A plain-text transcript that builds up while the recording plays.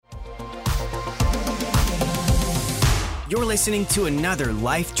You're listening to another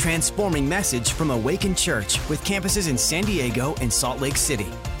life-transforming message from Awaken Church with campuses in San Diego and Salt Lake City.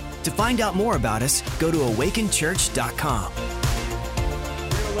 To find out more about us, go to awakenchurch.com. You're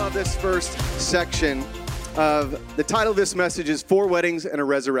going to love this first section of the title of this message is 4 Weddings and a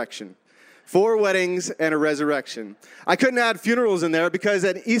Resurrection. 4 weddings and a resurrection. I couldn't add funerals in there because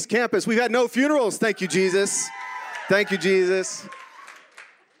at East Campus, we've had no funerals. Thank you, Jesus. Thank you, Jesus.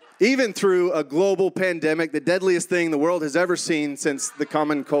 Even through a global pandemic, the deadliest thing the world has ever seen since the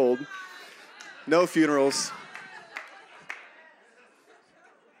common cold. No funerals.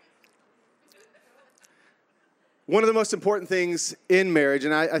 One of the most important things in marriage,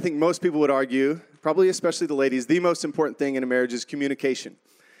 and I think most people would argue, probably especially the ladies, the most important thing in a marriage is communication.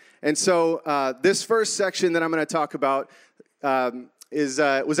 And so this first section that I'm going to talk about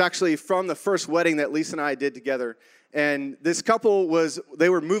was actually from the first wedding that Lisa and I did together. And this couple they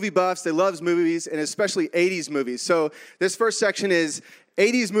were movie buffs. They loved movies, and especially 80s movies. So this first section is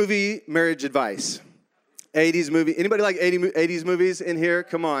 80s movie marriage advice. 80s movie. Anybody like 80s movies in here?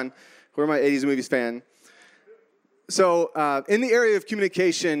 Come on. Who are my 80s movies fan? So in the area of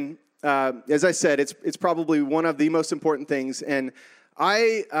communication, as I said, it's probably one of the most important things. And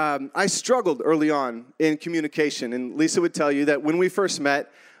I struggled early on in communication. And Lisa would tell you that when we first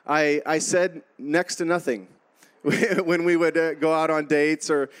met, I said next to nothing when we would go out on dates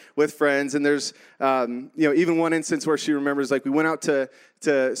or with friends. And there's, even one instance where she remembers, like, we went out to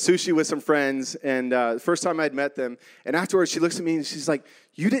sushi with some friends, and the first time I'd met them. And afterwards, she looks at me and she's like,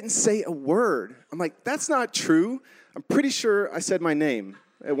 "You didn't say a word." I'm like, "That's not true. I'm pretty sure I said my name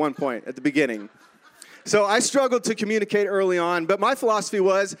at one point at the beginning." So I struggled to communicate early on, but my philosophy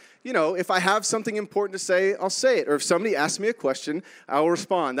was, if I have something important to say, I'll say it. Or if somebody asks me a question, I'll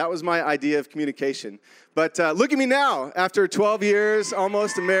respond. That was my idea of communication. But look at me now. After 12 years,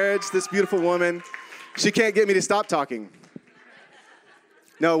 almost of marriage, this beautiful woman, she can't get me to stop talking.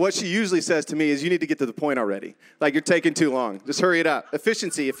 No, what she usually says to me is, "You need to get to the point already. Like, you're taking too long. Just hurry it up."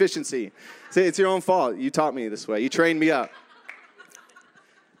 Efficiency. Say, it's your own fault. You taught me this way. You trained me up.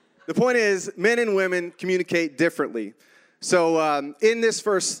 The point is, men and women communicate differently. So in this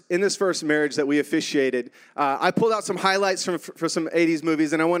first marriage that we officiated, I pulled out some highlights for some 80s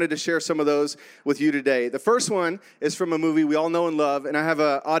movies, and I wanted to share some of those with you today. The first one is from a movie we all know and love, and I have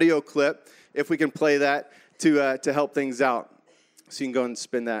an audio clip, if we can play that, to help things out. So you can go and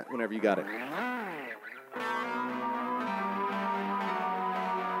spin that whenever you got it.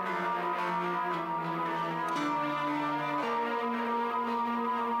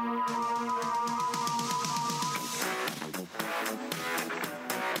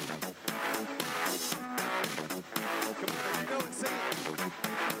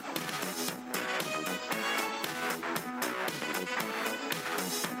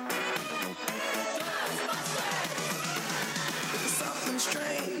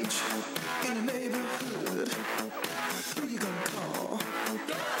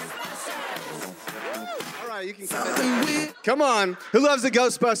 Come on. Who loves the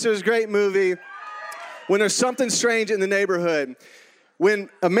Ghostbusters? Great movie. When there's something strange in the neighborhood. When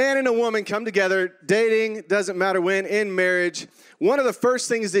a man and a woman come together, dating, doesn't matter when, in marriage, one of the first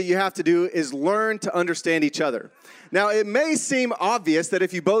things that you have to do is learn to understand each other. Now, it may seem obvious that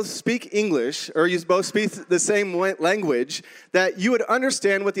if you both speak English or you both speak the same language, that you would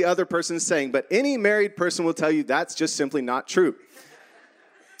understand what the other person is saying. But any married person will tell you that's just simply not true.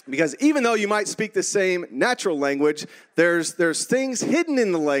 Because even though you might speak the same natural language, there's things hidden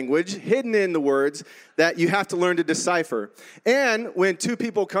in the language, hidden in the words, that you have to learn to decipher. And when two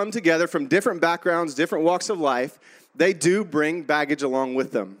people come together from different backgrounds, different walks of life, they do bring baggage along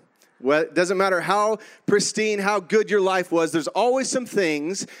with them. Well, it doesn't matter how pristine, how good your life was, there's always some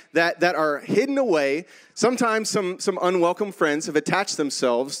things that are hidden away. Sometimes some unwelcome friends have attached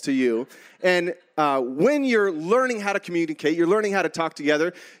themselves to you. And when you're learning how to communicate, you're learning how to talk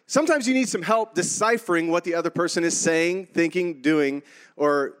together, sometimes you need some help deciphering what the other person is saying, thinking, doing,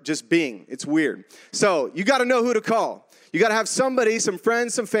 or just being. It's weird. So you got to know who to call. You got to have somebody, some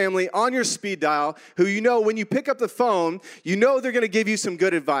friends, some family on your speed dial who when you pick up the phone, they're going to give you some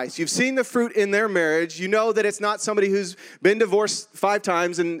good advice. You've seen the fruit in their marriage. You know that it's not somebody who's been divorced 5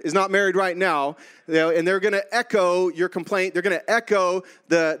 times and is not married right now. And they're going to echo your complaint. They're going to echo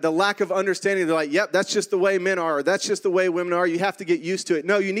the lack of understanding. They're like, "Yep, that's just the way men are. Or that's just the way women are. You have to get used to it."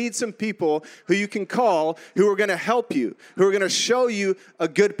 No, you need some people who you can call who are going to help you, who are going to show you a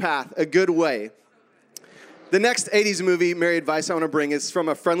good path, a good way. The next 80s movie, married advice I want to bring is from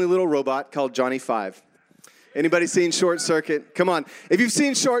a friendly little robot called Johnny Five. Anybody seen Short Circuit? Come on. If you've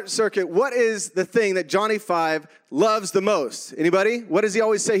seen Short Circuit, what is the thing that Johnny Five loves the most? Anybody? What does he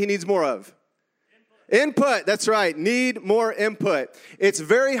always say he needs more of? Input, that's right. Need more input. It's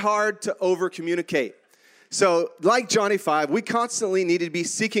very hard to over-communicate. So like Johnny 5, we constantly need to be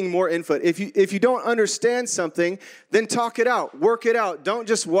seeking more input. If you don't understand something, then talk it out, work it out. Don't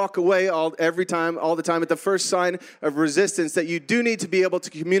just walk away all the time at the first sign of resistance. That you do need to be able to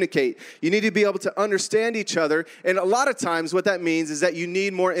communicate. You need to be able to understand each other. And a lot of times what that means is that you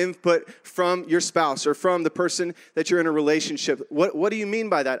need more input from your spouse or from the person that you're in a relationship. What do you mean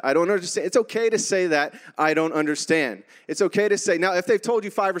by that? I don't understand. It's okay to say that I don't understand. It's okay to say, now if they've told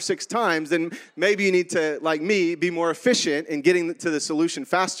you 5 or 6 times, then maybe you need to, like me, be more efficient in getting to the solution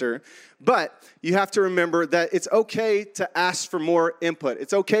faster. But you have to remember that it's okay to ask for more input.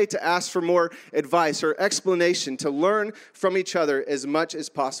 It's okay to ask for more advice or explanation, to learn from each other as much as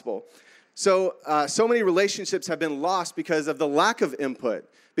possible. So many relationships have been lost because of the lack of input,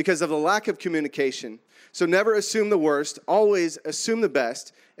 because of the lack of communication. So never assume the worst, always assume the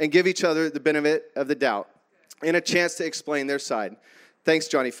best, and give each other the benefit of the doubt and a chance to explain their side. Thanks,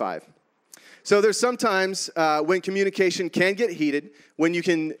 Johnny 5. So there's sometimes when communication can get heated, when you're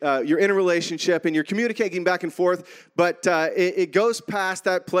in a relationship and you're communicating back and forth, but it goes past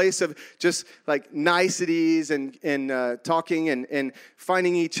that place of just like niceties and talking and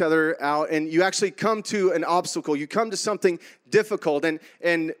finding each other out, and you actually come to an obstacle. You come to something difficult,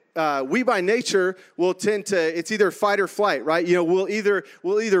 and we by nature will tend to, it's either fight or flight, right? You know, we'll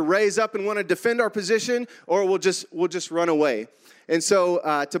either raise up and want to defend our position, or we'll just run away. And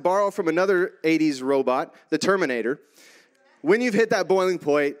so, to borrow from another 80s robot, the Terminator, when you've hit that boiling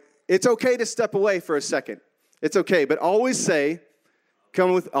point, it's okay to step away for a second. It's okay, but always say,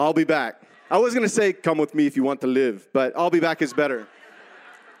 I'll be back. I was going to say, come with me if you want to live, but I'll be back is better.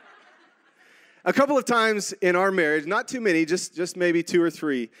 A couple of times in our marriage, not too many, just maybe 2 or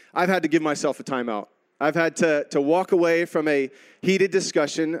 3, I've had to give myself a timeout. I've had to walk away from a heated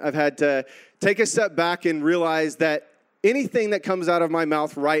discussion. I've had to take a step back and realize that anything that comes out of my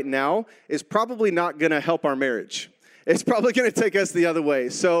mouth right now is probably not going to help our marriage. It's probably going to take us the other way.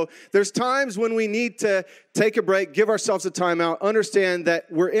 So there's times when we need to take a break, give ourselves a timeout, understand that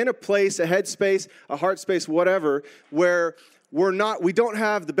we're in a place, a headspace, a heart space, whatever, where we don't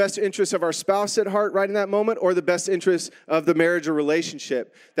have the best interests of our spouse at heart right in that moment, or the best interests of the marriage or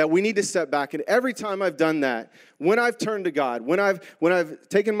relationship, that we need to step back. And every time I've done that, when I've turned to God, when I've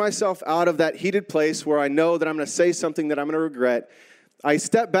taken myself out of that heated place where I know that I'm going to say something that I'm going to regret, I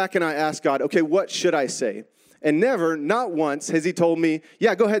step back and I ask God, okay, what should I say? And never, not once, has he told me,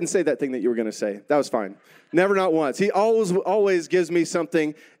 yeah, go ahead and say that thing that you were going to say. That was fine. Never, not once. He always gives me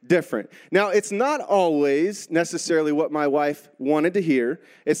something different. Now, it's not always necessarily what my wife wanted to hear.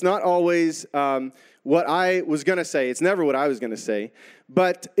 It's not always what I was going to say. It's never what I was going to say.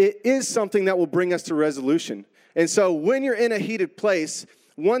 But it is something that will bring us to resolution. And so when you're in a heated place,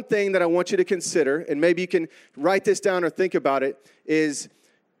 one thing that I want you to consider, and maybe you can write this down or think about it, is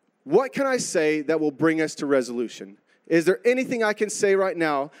what can I say that will bring us to resolution? Is there anything I can say right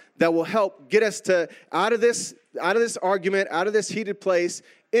now that will help get us out of this argument, out of this heated place,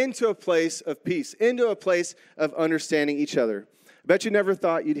 into a place of peace, into a place of understanding each other? I bet you never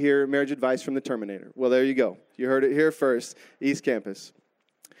thought you'd hear marriage advice from the Terminator. Well, there you go. You heard it here first, East Campus.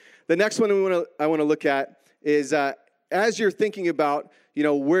 The next one I want to look at is as you're thinking about,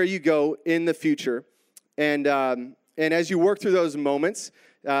 where you go in the future, and as you work through those moments,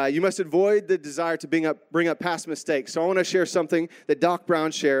 you must avoid the desire to bring up past mistakes. So I want to share something that Doc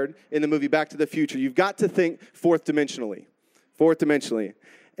Brown shared in the movie Back to the Future. You've got to think fourth dimensionally.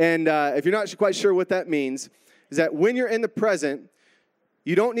 And if you're not quite sure what that means, is that when you're in the present,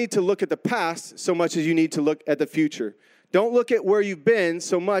 you don't need to look at the past so much as you need to look at the future. Don't look at where you've been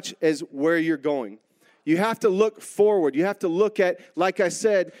so much as where you're going. You have to look forward. You have to look at, like I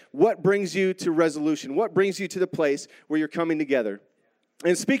said, what brings you to resolution, what brings you to the place where you're coming together.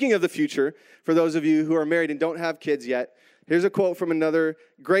 And speaking of the future, for those of you who are married and don't have kids yet, here's a quote from another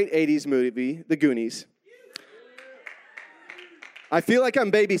great 80s movie, The Goonies. I feel like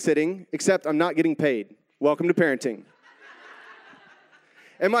I'm babysitting, except I'm not getting paid. Welcome to parenting.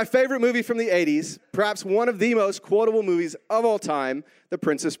 And my favorite movie from the 80s, perhaps one of the most quotable movies of all time, The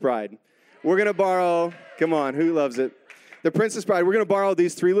Princess Bride. We're going to borrow, come on, who loves it? The Princess Bride, we're going to borrow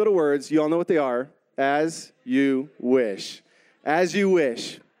these 3 little words. You all know what they are. As you wish. As you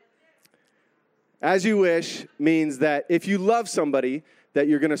wish. As you wish means that if you love somebody, that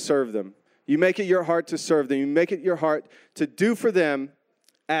you're going to serve them. You make it your heart to serve them. You make it your heart to do for them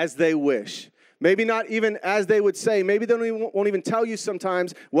as they wish. Maybe not even as they would say. Maybe they won't even tell you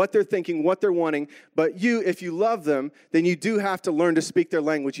sometimes what they're thinking, what they're wanting. But if you love them, then you do have to learn to speak their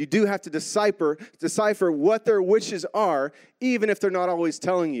language. You do have to decipher what their wishes are, even if they're not always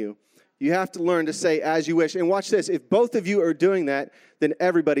telling you. You have to learn to say as you wish. And watch this. If both of you are doing that, then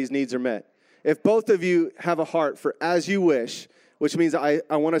everybody's needs are met. If both of you have a heart for as you wish, which means I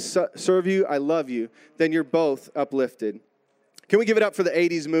want to serve you, I love you, then you're both uplifted. Can we give it up for the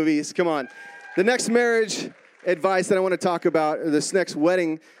 80s movies? Come on. The next marriage advice that I want to talk about, or this next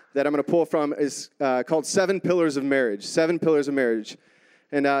wedding that I'm going to pull from, is called 7 Pillars of Marriage. 7 Pillars of Marriage.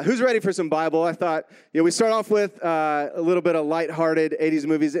 And who's ready for some Bible? I thought, we start off with a little bit of lighthearted 80s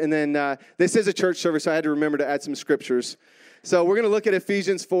movies, and then this is a church service, so I had to remember to add some scriptures. So we're going to look at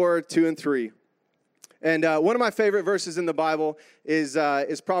Ephesians 4, 2, and 3. And one of my favorite verses in the Bible is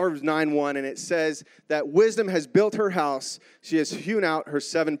Proverbs 9:1, and it says that wisdom has built her house. She has hewn out her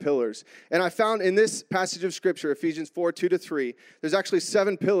 7 pillars. And I found in this passage of Scripture, Ephesians 4, 2 to 3, there's actually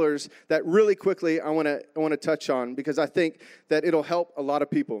 7 pillars that really quickly I want to touch on, because I think that it'll help a lot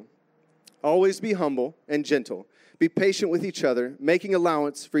of people. Always be humble and gentle. Be patient with each other, making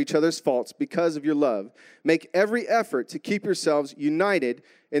allowance for each other's faults because of your love. Make every effort to keep yourselves united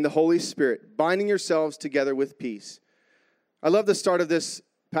in the Holy Spirit, binding yourselves together with peace. I love the start of this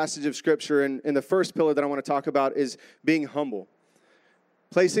passage of Scripture, and the first pillar that I want to talk about is being humble,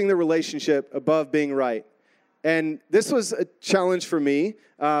 placing the relationship above being right. And this was a challenge for me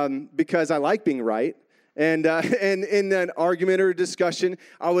because I like being right. And in an argument or a discussion,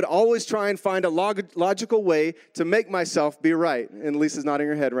 I would always try and find a logical way to make myself be right. And Lisa's nodding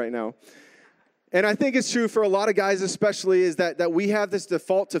her head right now. And I think it's true for a lot of guys especially, is that we have this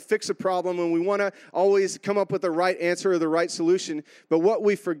default to fix a problem, and we want to always come up with the right answer or the right solution. But what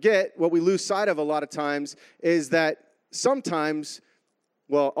we forget, what we lose sight of a lot of times, is that sometimes,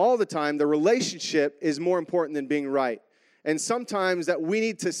 all the time, the relationship is more important than being right. And sometimes that we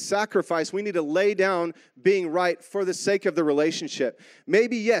need to sacrifice, we need to lay down being right for the sake of the relationship.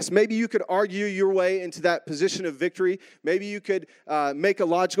 Maybe you could argue your way into that position of victory. Maybe you could make a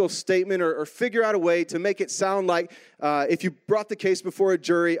logical statement or figure out a way to make it sound like if you brought the case before a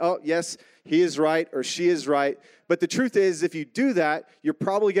jury, oh, yes, he is right or she is right. But the truth is, if you do that, you're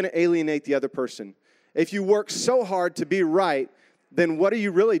probably going to alienate the other person. If you work so hard to be right, then what are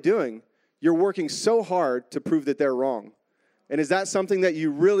you really doing? You're working so hard to prove that they're wrong. And is that something that you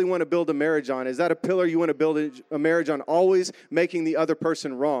really want to build a marriage on? Is that a pillar you want to build a marriage on, always making the other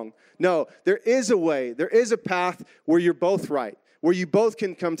person wrong? No, there is a way. There is a path where you're both right, where you both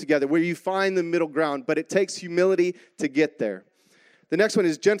can come together, where you find the middle ground, but it takes humility to get there. The next one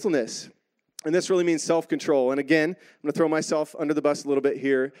is gentleness, and this really means self-control. And again, I'm going to throw myself under the bus a little bit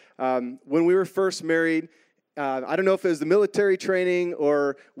here. When we were first married, I don't know if it was the military training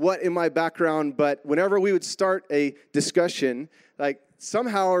or what in my background, but whenever we would start a discussion, like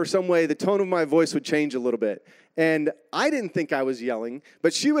somehow or some way, the tone of my voice would change a little bit. And I didn't think I was yelling,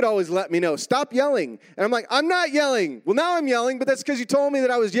 but she would always let me know, stop yelling. And I'm like, I'm not yelling. Well, now I'm yelling, but that's because you told me that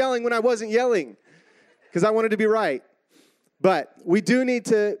I was yelling when I wasn't yelling, because I wanted to be right. But we do need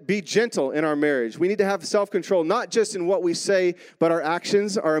to be gentle in our marriage. We need to have self-control, not just in what we say, but our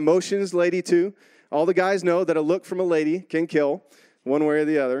actions, our emotions, lady too. All the guys know that a look from a lady can kill one way or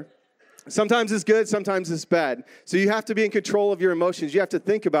the other. Sometimes it's good, sometimes it's bad. So you have to be in control of your emotions. You have to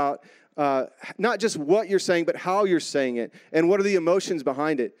think about not just what you're saying, but how you're saying it, and what are the emotions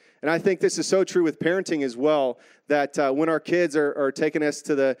behind it. And I think this is so true with parenting as well, that when our kids are taking us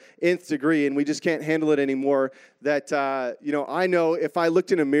to the nth degree and we just can't handle it anymore, that, I know if I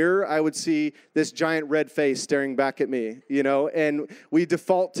looked in a mirror, I would see this giant red face staring back at me, and we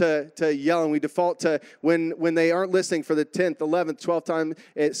default to yelling. We default to when they aren't listening for the 10th, 11th, 12th time,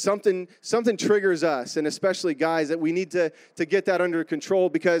 something triggers us, and especially guys, that we need to get that under control,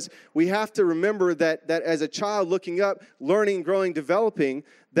 because we have to remember that as a child looking up, learning, growing, developing,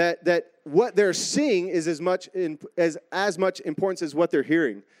 that what they're seeing is as much importance as what they're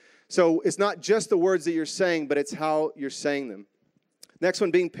hearing. So it's not just the words that you're saying, but it's how you're saying them. Next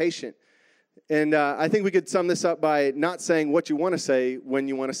one, being patient. And I think we could sum this up by not saying what you want to say when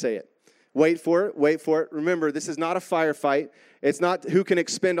you want to say it. Wait for it. Remember, this is not a firefight. It's not who can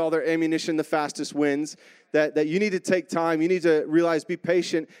expend all their ammunition the fastest wins. That you need to take time. You need to realize, be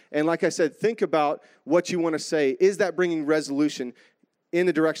patient. And like I said, think about what you want to say. Is that bringing resolution in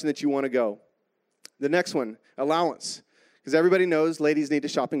the direction that you want to go? The next one, allowance. Because everybody knows ladies need a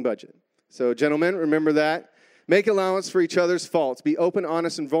shopping budget. So gentlemen, remember that. Make allowance for each other's faults. Be open,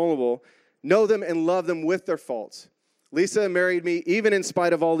 honest, and vulnerable. Know them and love them with their faults. Lisa married me even in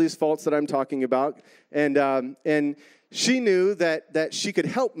spite of all these faults that I'm talking about. And she knew that she could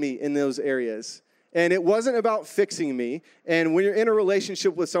help me in those areas. And it wasn't about fixing me. And when you're in a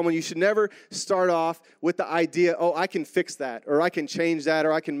relationship with someone, you should never start off with the idea, oh, I can fix that, or I can change that,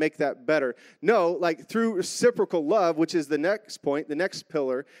 or I can make that better. No, like through reciprocal love, which is the next point, the next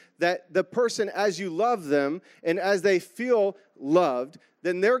pillar, that the person, as you love them and as they feel loved,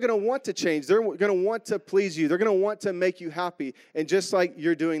 then they're going to want to change. They're going to want to please you. They're going to want to make you happy. And just like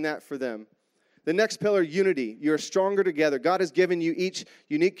you're doing that for them. The next pillar, unity. You're stronger together. God has given you each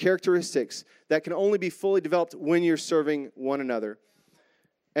unique characteristics that can only be fully developed when you're serving one another.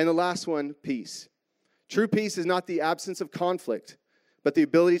 And the last one, peace. True peace is not the absence of conflict, but the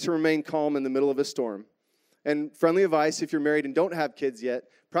ability to remain calm in the middle of a storm. And friendly advice, if you're married and don't have kids yet,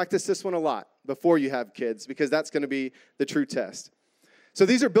 practice this one a lot before you have kids, because that's going to be the true test. So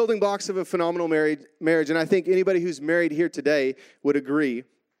these are building blocks of a phenomenal marriage, and I think anybody who's married here today would agree.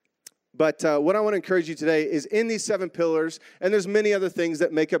 But what I want to encourage you today is in these 7 pillars, and there's many other things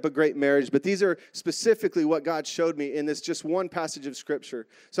that make up a great marriage, but these are specifically what God showed me in this just one passage of Scripture.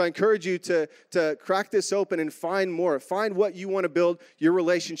 So I encourage you to crack this open and find more. Find what you want to build your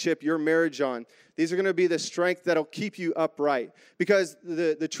relationship, your marriage on. These are going to be the strength that'll keep you upright. Because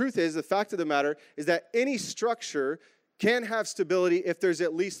the truth is, the fact of the matter is that any structure can have stability if there's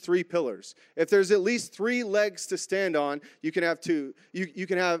at least 3 pillars. If there's at least 3 legs to stand on, you can have 2. You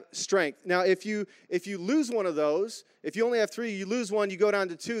can have strength. Now, if you lose one of those, if you only have 3, you lose one, you go down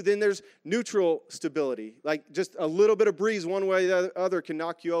to 2, then there's neutral stability. Like just a little bit of breeze one way or the other can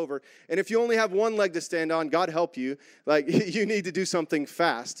knock you over. And if you only have 1 leg to stand on, God help you, like you need to do something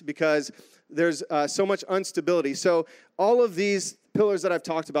fast because there's so much instability. So all of these pillars that I've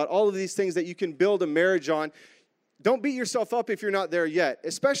talked about, all of these things that you can build a marriage on, don't beat yourself up if you're not there yet,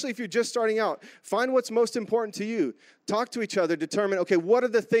 especially if you're just starting out. Find what's most important to you. Talk to each other. Determine, okay, what are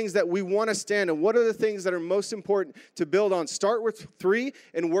the things that we want to stand on? What are the things that are most important to build on? Start with 3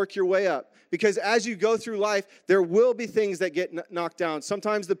 and work your way up. Because as you go through life, there will be things that get knocked down.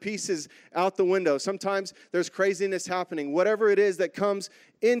 Sometimes the peace is out the window. Sometimes there's craziness happening. Whatever it is that comes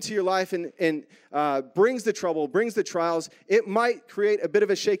into your life and brings the trouble, brings the trials, it might create a bit of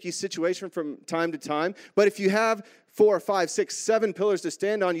a shaky situation from time to time. But if you have 4, 5, 6, 7 pillars to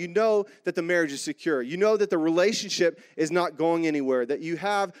stand on, you know that the marriage is secure. You know that the relationship is not going anywhere, that you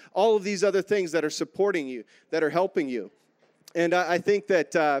have all of these other things that are supporting you, that are helping you. And I think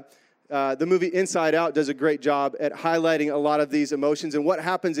that the movie Inside Out does a great job at highlighting a lot of these emotions and what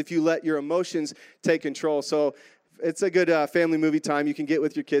happens if you let your emotions take control. So it's a good family movie time. You can get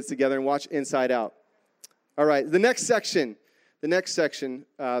with your kids together and watch Inside Out. All right, the next section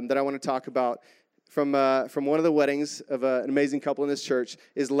that I want to talk about from one of the weddings of an amazing couple in this church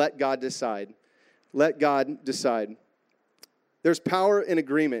is let God decide. Let God decide. There's power in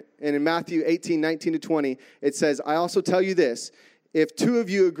agreement. And in Matthew 18:19-20, it says, I also tell you this, if 2 of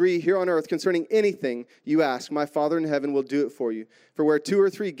you agree here on earth concerning anything you ask, my Father in heaven will do it for you. For where 2 or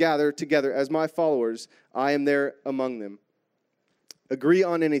 3 gather together as my followers, I am there among them. Agree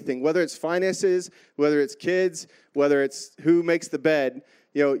on anything, whether it's finances, whether it's kids, whether it's who makes the bed.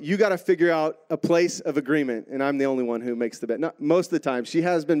 You got to figure out a place of agreement, and I'm the only one who makes the bed. Not most of the time. She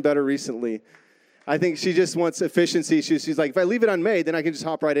has been better recently. I think she just wants efficiency. She's like, if I leave it unmade, then I can just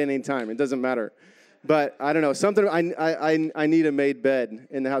hop right in any time. It doesn't matter. But I don't know, something. I need a made bed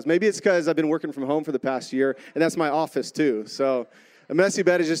in the house. Maybe it's because I've been working from home for the past year, and that's my office too. So a messy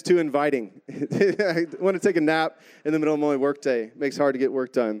bed is just too inviting. I want to take a nap in the middle of my workday. It makes it hard to get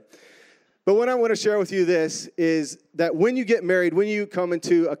work done. But what I want to share with you this is that when you get married, when you come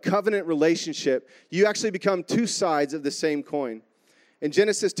into a covenant relationship, you actually become 2 sides of the same coin. In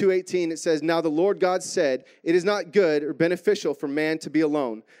Genesis 2:18, it says, now the Lord God said, it is not good or beneficial for man to be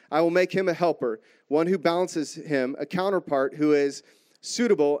alone. I will make him a helper, one who balances him, a counterpart who is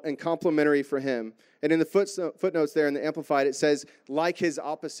suitable and complementary for him. And in the footnotes there in the Amplified, it says, like his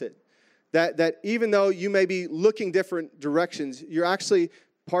opposite. That even though you may be looking different directions, you're actually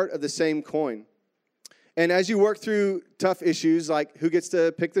part of the same coin. And as you work through tough issues like who gets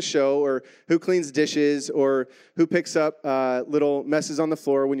to pick the show or who cleans dishes or who picks up little messes on the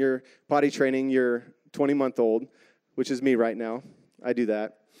floor when you're potty training your 20-month-old, which is me right now. I do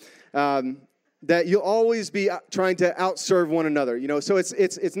that. That you'll always be trying to outserve one another. So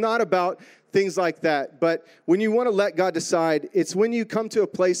it's not about things like that. But when you want to let God decide, it's when you come to a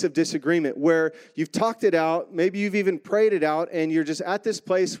place of disagreement where you've talked it out, maybe you've even prayed it out, and you're just at this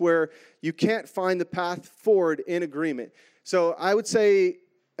place where you can't find the path forward in agreement. So I would say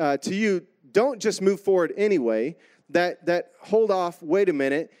to you, don't just move forward anyway. that hold off, wait a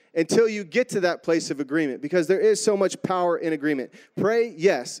minute, until you get to that place of agreement, because there is so much power in agreement. Pray,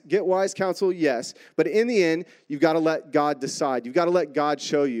 yes. Get wise counsel, yes. But in the end, you've got to let God decide. You've got to let God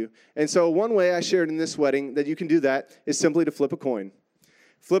show you. And so one way I shared in this wedding that you can do that is simply to flip a coin.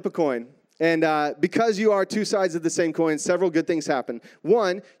 Flip a coin. And because you are two sides of the same coin, several good things happen.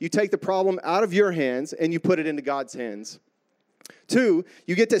 One, you take the problem out of your hands and you put it into God's hands. Two,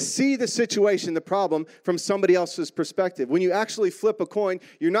 you get to see the situation, the problem, from somebody else's perspective. When you actually flip a coin,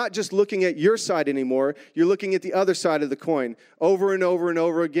 you're not just looking at your side anymore. You're looking at the other side of the coin over and over and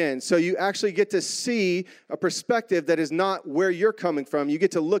over again. So you actually get to see a perspective that is not where you're coming from. You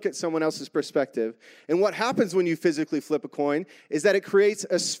get to look at someone else's perspective. And what happens when you physically flip a coin is that it creates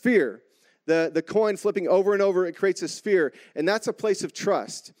a sphere. The coin flipping over and over, it creates a sphere. And that's a place of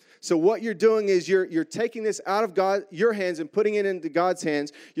trust. So what you're doing is you're taking this out of your hands and putting it into God's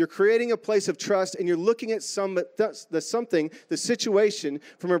hands. You're creating a place of trust, and you're looking at the situation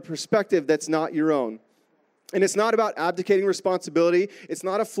from a perspective that's not your own. And it's not about abdicating responsibility. It's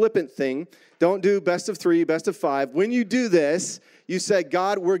not a flippant thing. Don't do best of 3, best of 5. When you do this, you say,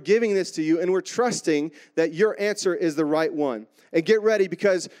 God, we're giving this to you, and we're trusting that your answer is the right one. And get ready,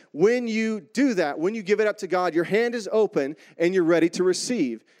 because when you do that, when you give it up to God, your hand is open and you're ready to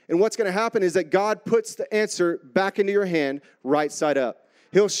receive. And what's going to happen is that God puts the answer back into your hand right side up.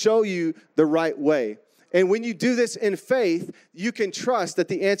 He'll show you the right way. And when you do this in faith, you can trust that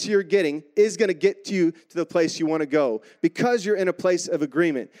the answer you're getting is going to get you to the place you want to go, because you're in a place of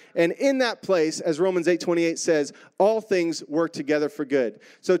agreement. And in that place, as Romans 8:28 says, all things work together for good.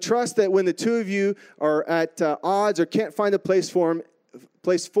 So trust that when the two of you are at odds or can't find a place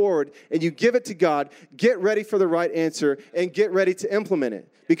forward, and you give it to God, get ready for the right answer and get ready to implement it.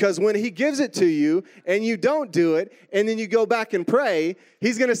 Because when he gives it to you and you don't do it, and then you go back and pray,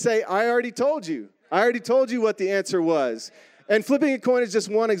 he's going to say, I already told you. I already told you what the answer was. And flipping a coin is just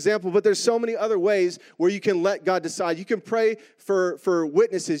one example, but there's so many other ways where you can let God decide. You can pray for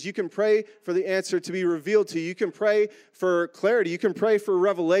witnesses. You can pray for the answer to be revealed to you. You can pray for clarity. You can pray for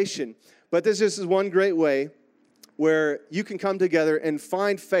revelation. But this is one great way where you can come together and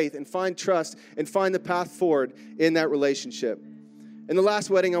find faith and find trust and find the path forward in that relationship. And the last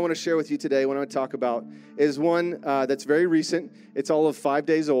wedding I want to share with you today, what I want to talk about, is one that's very recent. It's all of 5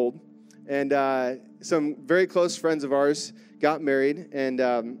 days old. And some very close friends of ours got married, and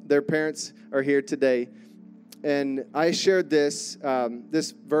their parents are here today. And I shared this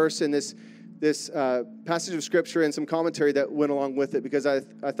verse and this passage of Scripture and some commentary that went along with it, because I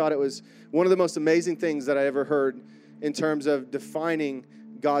thought it was one of the most amazing things that I ever heard in terms of defining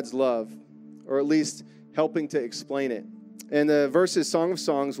God's love, or at least helping to explain it. And the verse is Song of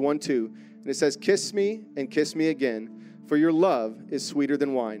Songs 1:2, and it says, "Kiss me and kiss me again, for your love is sweeter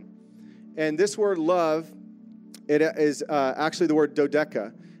than wine." And this word love, it is actually the word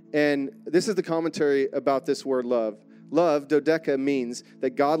dodeca. And this is the commentary about this word love. Love, dodeca, means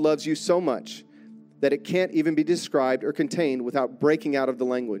that God loves you so much that it can't even be described or contained without breaking out of the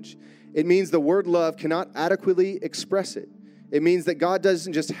language. It means the word love cannot adequately express it. It means that God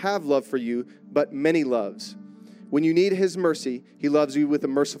doesn't just have love for you, but many loves. When you need his mercy, he loves you with a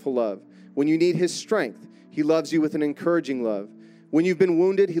merciful love. When you need his strength, he loves you with an encouraging love. When you've been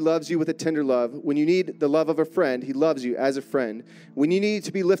wounded, he loves you with a tender love. When you need the love of a friend, he loves you as a friend. When you need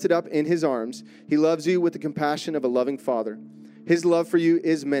to be lifted up in his arms, he loves you with the compassion of a loving father. His love for you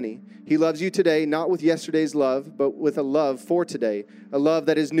is many. He loves you today, not with yesterday's love, but with a love for today, a love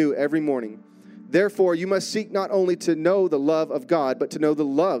that is new every morning. Therefore, you must seek not only to know the love of God, but to know the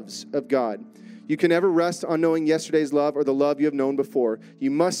loves of God. You can never rest on knowing yesterday's love or the love you have known before.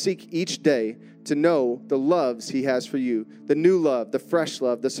 You must seek each day to know the loves he has for you, the new love, the fresh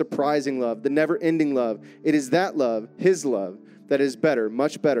love, the surprising love, the never-ending love. It is that love, his love, that is better,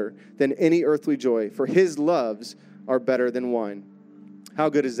 much better than any earthly joy, for his loves are better than wine. How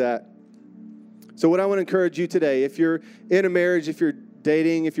good is that? So what I want to encourage you today, if you're in a marriage, if you're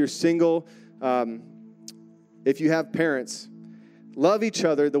dating, if you're single, if you have parents, love each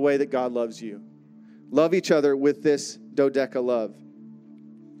other the way that God loves you. Love each other with this dodeca love.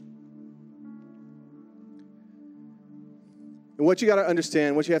 And what you got to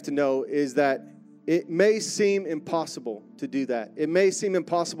understand, what you have to know is that it may seem impossible to do that. It may seem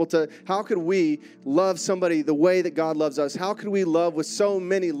impossible how could we love somebody the way that God loves us? How could we love with so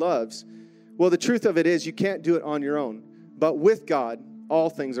many loves? Well, the truth of it is you can't do it on your own. But with God, all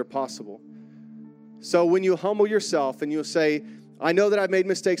things are possible. So when you humble yourself and you'll say, I know that I've made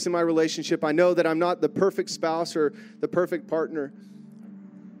mistakes in my relationship. I know that I'm not the perfect spouse or the perfect partner.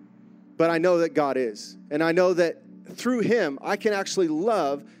 But I know that God is. And I know that through him, I can actually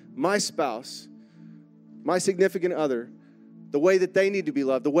love my spouse my significant other, the way that they need to be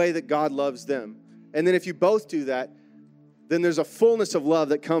loved, the way that God loves them. And then if you both do that, then there's a fullness of love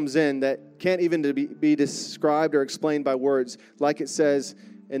that comes in that can't even be described or explained by words, like it says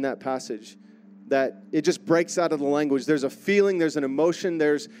in that passage, that it just breaks out of the language. There's a feeling, there's an emotion,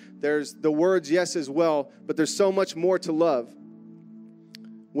 there's the words, yes, as well, but there's so much more to love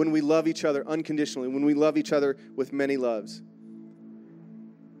when we love each other unconditionally, when we love each other with many loves.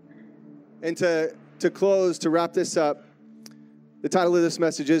 And to close, to wrap this up, the title of this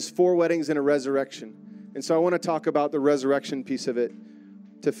message is 4 Weddings and a Resurrection. And so I want to talk about the resurrection piece of it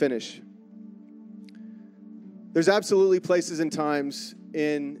to finish. There's absolutely places and times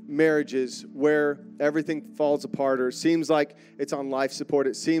in marriages where everything falls apart, or it seems like it's on life support.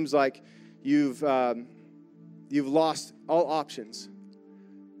 It seems like you've lost all options.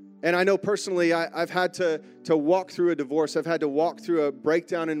 And I know personally, I've had to walk through a divorce. I've had to walk through a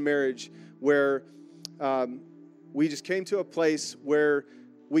breakdown in marriage where we just came to a place where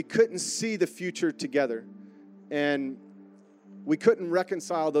we couldn't see the future together, and we couldn't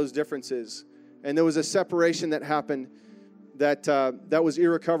reconcile those differences. And there was a separation that happened that was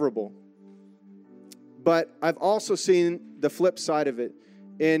irrecoverable. But I've also seen the flip side of it.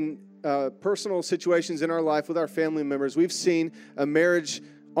 In personal situations in our life with our family members, we've seen a marriage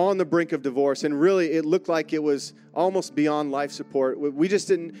on the brink of divorce, and really it looked like it was almost beyond life support. We just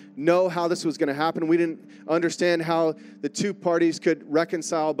didn't know how this was going to happen. We didn't understand how the two parties could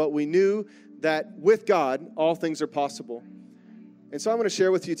reconcile, but we knew that with God, all things are possible. And so I'm going to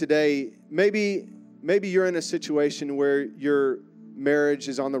share with you today, maybe you're in a situation where your marriage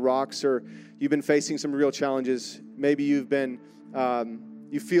is on the rocks, or you've been facing some real challenges. Maybe you've been,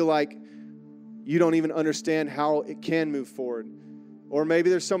 you feel like you don't even understand how it can move forward. Or maybe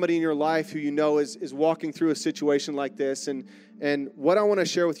there's somebody in your life who you know is walking through a situation like this. And what I want to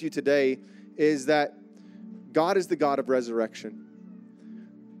share with you today is that God is the God of resurrection.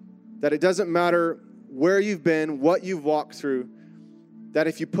 That it doesn't matter where you've been, what you've walked through, that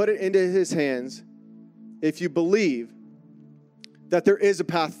if you put it into His hands, if you believe that there is a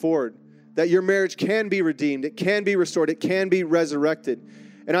path forward, that your marriage can be redeemed, it can be restored, it can be resurrected.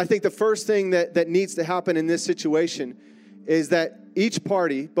 And I think the first thing that needs to happen in this situation is that each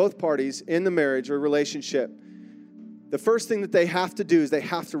party, both parties in the marriage or relationship, the first thing that they have to do is they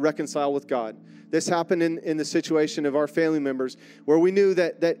have to reconcile with God. This happened in the situation of our family members, where we knew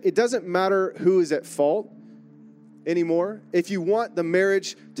that it doesn't matter who is at fault anymore. If you want the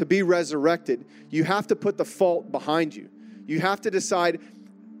marriage to be resurrected, you have to put the fault behind you. You have to decide,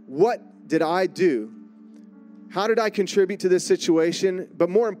 what did I do? How did I contribute to this situation? But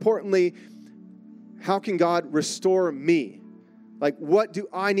more importantly, how can God restore me? Like, what do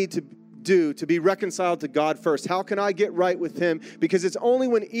I need to do to be reconciled to God first? How can I get right with Him? Because it's only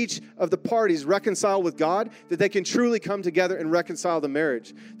when each of the parties reconcile with God that they can truly come together and reconcile the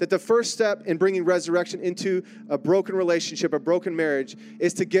marriage. That the first step in bringing resurrection into a broken relationship, a broken marriage,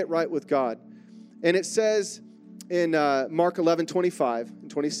 is to get right with God. And it says in Mark 11:25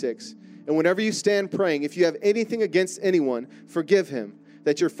 and 26, and whenever you stand praying, if you have anything against anyone, forgive him,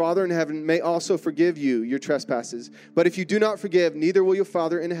 that your Father in heaven may also forgive you your trespasses. But if you do not forgive, neither will your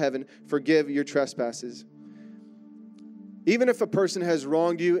Father in heaven forgive your trespasses. Even if a person has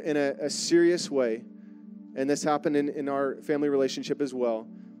wronged you in a serious way, and this happened in our family relationship as well,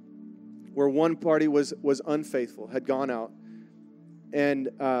 where one party was unfaithful, had gone out, and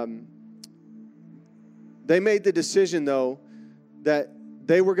they made the decision, though, that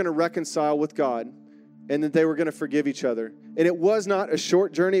they were going to reconcile with God and that they were going to forgive each other. And it was not a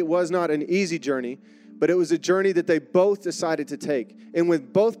short journey. It was not an easy journey, but it was a journey that they both decided to take. And when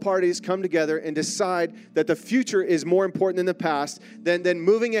both parties come together and decide that the future is more important than the past, then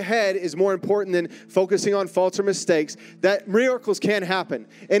moving ahead is more important than focusing on faults or mistakes, that miracles can happen.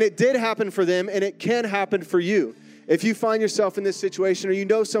 And it did happen for them, and it can happen for you. If you find yourself in this situation, or you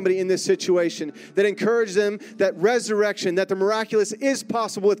know somebody in this situation, that encourage them that resurrection, that the miraculous is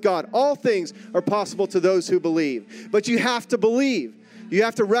possible with God. All things are possible to those who believe. But you have to believe. You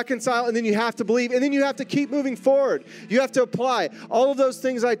have to reconcile, and then you have to believe, and then you have to keep moving forward. You have to apply. All of those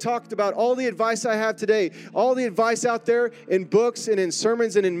things I talked about, all the advice I have today, all the advice out there in books and in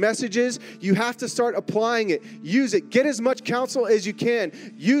sermons and in messages, you have to start applying it. Use it. Get as much counsel as you can.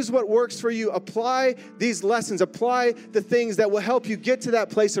 Use what works for you. Apply these lessons. Apply the things that will help you get to that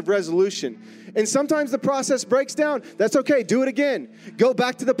place of resolution. And sometimes the process breaks down. That's okay. Do it again. Go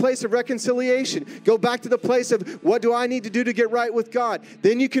back to the place of reconciliation. Go back to the place of what do I need to do to get right with God.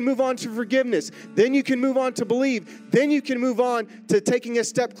 Then you can move on to forgiveness. Then you can move on to believe. Then you can move on to taking a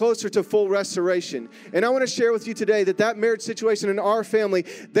step closer to full restoration. And I want to share with you today that marriage situation in our family,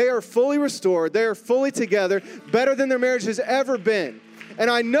 they are fully restored. They are fully together, better than their marriage has ever been. And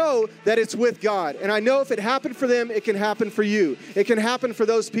I know that it's with God. And I know if it happened for them, it can happen for you. It can happen for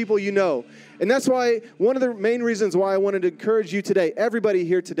those people you know. And that's why one of the main reasons why I wanted to encourage you today, everybody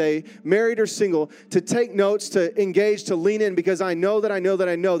here today, married or single, to take notes, to engage, to lean in, because I know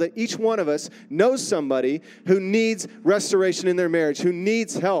that each one of us knows somebody who needs restoration in their marriage, who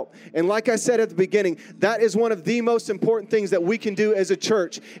needs help. And like I said at the beginning, that is one of the most important things that we can do as a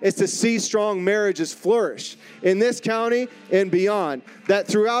church, is to see strong marriages flourish in this county and beyond. That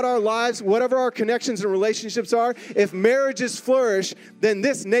throughout our lives, whatever our connections and relationships are, if marriages flourish, then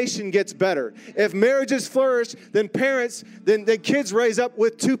this nation gets better. If marriages flourish, then kids raise up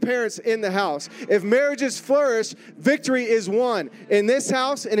with two parents in the house. If marriages flourish, victory is won in this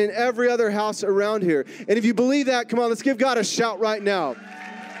house and in every other house around here. And if you believe that, come on, let's give God a shout right now.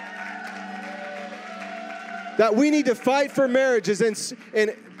 That we need to fight for marriages,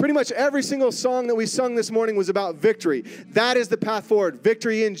 and pretty much every single song that we sung this morning was about victory. That is the path forward,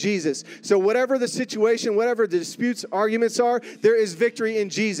 victory in Jesus. So whatever the situation, whatever the disputes, arguments are, there is victory in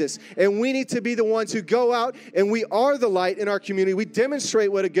Jesus. And we need to be the ones who go out, and we are the light in our community. We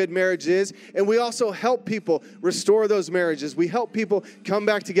demonstrate what a good marriage is, and we also help people restore those marriages. We help people come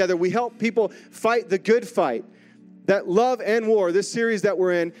back together. We help people fight the good fight. That love and war, this series that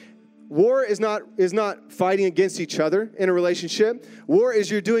we're in, war is not fighting against each other in a relationship. War is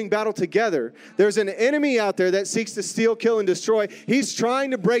you're doing battle together. There's an enemy out there that seeks to steal, kill, and destroy. He's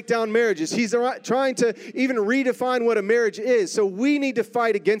trying to break down marriages. He's trying to even redefine what a marriage is. So we need to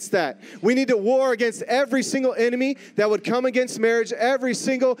fight against that. We need to war against every single enemy that would come against marriage, every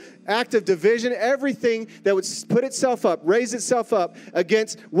single act of division, everything that would put itself up, raise itself up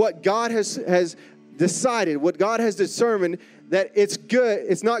against what God has decided, what God has determined, that it's good.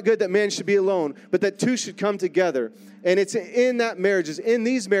 It's not good that man should be alone, but that two should come together. And it's in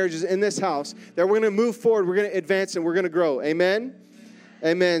these marriages, in this house, that we're going to move forward, we're going to advance, and we're going to grow. Amen?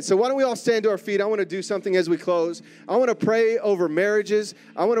 Amen. So why don't we all stand to our feet? I want to do something as we close. I want to pray over marriages.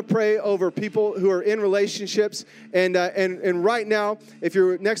 I want to pray over people who are in relationships. And right now, if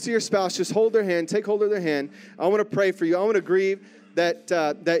you're next to your spouse, just hold their hand, take hold of their hand. I want to pray for you. I want to grieve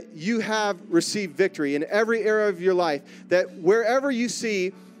that you have received victory in every area of your life, that wherever you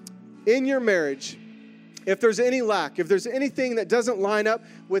see in your marriage, if there's any lack, if there's anything that doesn't line up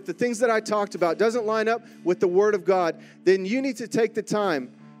with the things that I talked about, doesn't line up with the Word of God, then you need to take the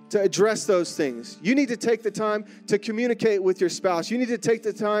time to address those things. You need to take the time to communicate with your spouse. You need to take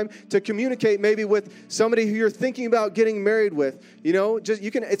the time to communicate maybe with somebody who you're thinking about getting married with. You know,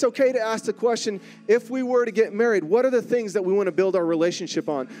 it's okay to ask the question, if we were to get married, what are the things that we want to build our relationship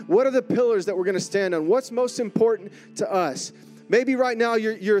on? What are the pillars that we're going to stand on? What's most important to us? Maybe right now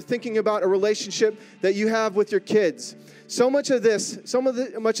you're thinking about a relationship that you have with your kids. So much of this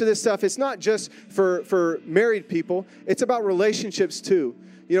stuff, it's not just for married people. It's about relationships too.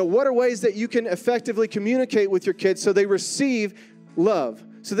 You know, what are ways that you can effectively communicate with your kids so they receive love,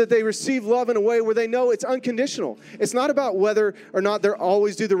 so that they receive love in a way where they know it's unconditional. It's not about whether or not they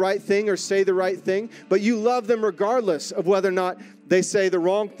always do the right thing or say the right thing, but you love them regardless of whether or not they say the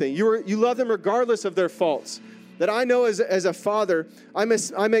wrong thing. You love them regardless of their faults. That I know as a father, I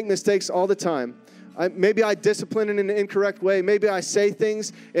make mistakes all the time. Maybe I discipline in an incorrect way. Maybe I say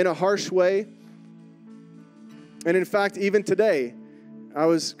things in a harsh way. And in fact, even today, I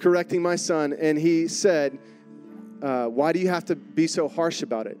was correcting my son, and he said, why do you have to be so harsh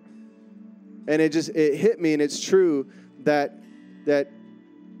about it? And it hit me, and it's true that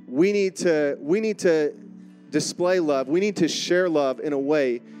we need to display love. We need to share love in a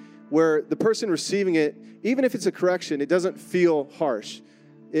way where the person receiving it, even if it's a correction, it doesn't feel harsh.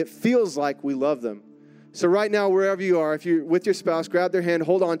 It feels like we love them. So right now, wherever you are, if you're with your spouse, grab their hand,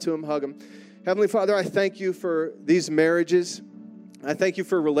 hold on to them, hug them. Heavenly Father, I thank you for these marriages. I thank you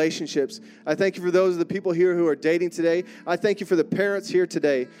for relationships. I thank you for those of the people here who are dating today. I thank you for the parents here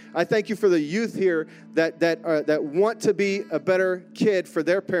today. I thank you for the youth here that want to be a better kid for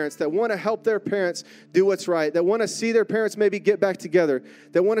their parents, that want to help their parents do what's right, that want to see their parents maybe get back together,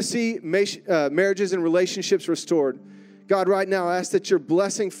 that want to see marriages and relationships restored. God, right now, I ask that your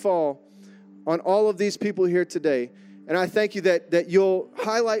blessing fall on all of these people here today. And I thank you that you'll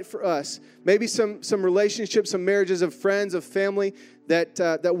highlight for us maybe some relationships, some marriages of friends, of family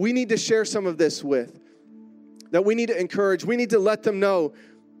that we need to share some of this with, that we need to encourage. We need to let them know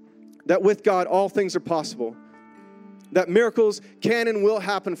that with God, all things are possible. That miracles can and will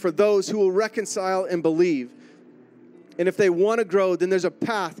happen for those who will reconcile and believe. And if they want to grow, then there's a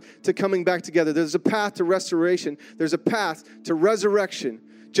path to coming back together. There's a path to restoration. There's a path to resurrection.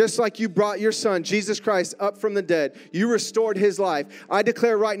 Just like you brought your son, Jesus Christ, up from the dead, you restored his life. I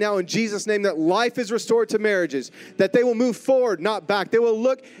declare right now in Jesus' name that life is restored to marriages, that they will move forward, not back. They will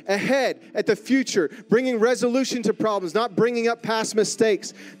look ahead at the future, bringing resolution to problems, not bringing up past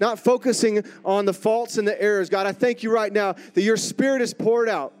mistakes, not focusing on the faults and the errors. God, I thank you right now that your Spirit is poured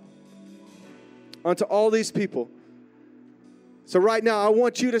out onto all these people. So right now, I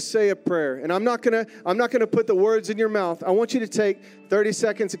want you to say a prayer, and I'm not gonna put the words in your mouth. I want you to take 30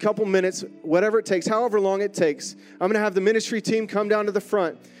 seconds, a couple minutes, whatever it takes, however long it takes. I'm gonna have the ministry team come down to the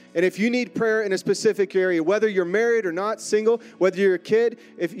front, and if you need prayer in a specific area, whether you're married or not, single, whether you're a kid,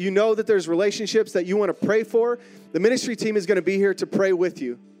 if you know that there's relationships that you want to pray for, the ministry team is gonna be here to pray with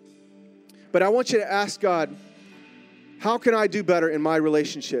you. But I want you to ask God, how can I do better in my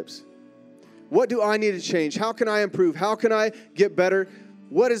relationships? What do I need to change? How can I improve? How can I get better?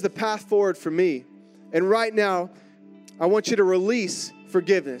 What is the path forward for me? And right now, I want you to release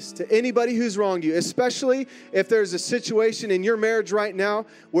forgiveness to anybody who's wronged you, especially if there's a situation in your marriage right now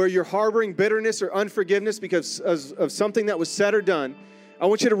where you're harboring bitterness or unforgiveness because of something that was said or done. I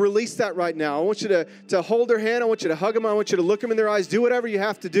want you to release that right now. I want you to hold their hand. I want you to hug them. I want you to look them in their eyes. Do whatever you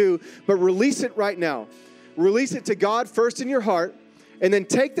have to do, but release it right now. Release it to God first in your heart, and then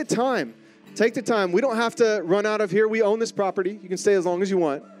take the time. Take the time. We don't have to run out of here. We own this property. You can stay as long as you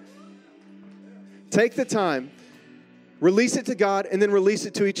want. Take the time. Release it to God and then release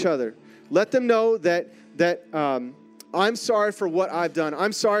it to each other. Let them know that I'm sorry for what I've done.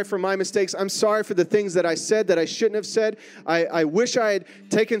 I'm sorry for my mistakes. I'm sorry for the things that I said that I shouldn't have said. I wish I had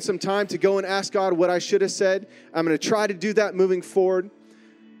taken some time to go and ask God what I should have said. I'm going to try to do that moving forward.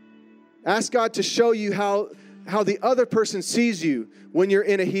 Ask God to show you how the other person sees you when you're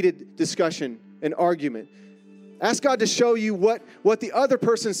in a heated discussion, an argument. Ask God to show you what the other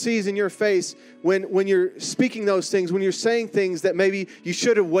person sees in your face when you're speaking those things, when you're saying things that maybe you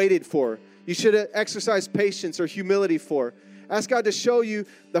should have waited for. You should have exercised patience or humility for. Ask God to show you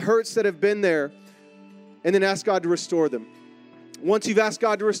the hurts that have been there, and then ask God to restore them. Once you've asked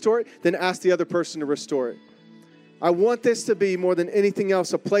God to restore it, then ask the other person to restore it. I want this to be, more than anything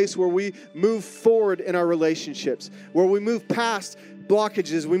else, a place where we move forward in our relationships, where we move past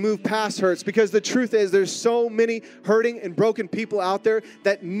blockages, we move past hurts, because the truth is there's so many hurting and broken people out there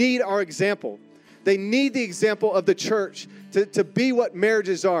that need our example. They need the example of the church to be what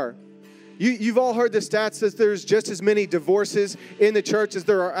marriages are. You've all heard the stats that there's just as many divorces in the church as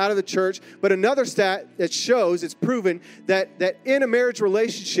there are out of the church. But another stat that shows, it's proven, that in a marriage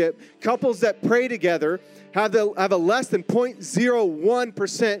relationship, couples that pray together have a less than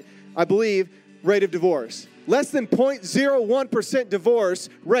 0.01%, I believe, rate of divorce. Less than 0.01% divorce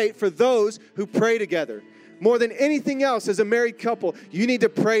rate for those who pray together. More than anything else, as a married couple, you need to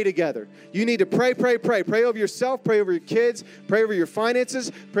pray together. You need to pray. Pray over yourself, pray over your kids, pray over your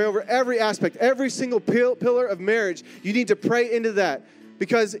finances, pray over every aspect, every single pillar of marriage. You need to pray into that.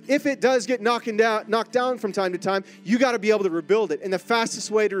 Because if it does get knocked down from time to time, you got to be able to rebuild it. And the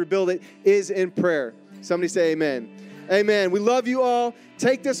fastest way to rebuild it is in prayer. Somebody say amen. Amen. We love you all.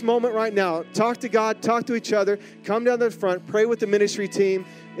 Take this moment right now. Talk to God. Talk to each other. Come down to the front. Pray with the ministry team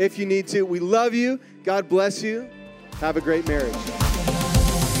if you need to. We love you. God bless you. Have a great marriage.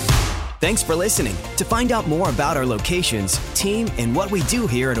 Thanks for listening. To find out more about our locations, team, and what we do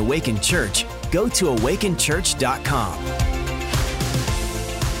here at Awaken Church, go to awakenchurch.com.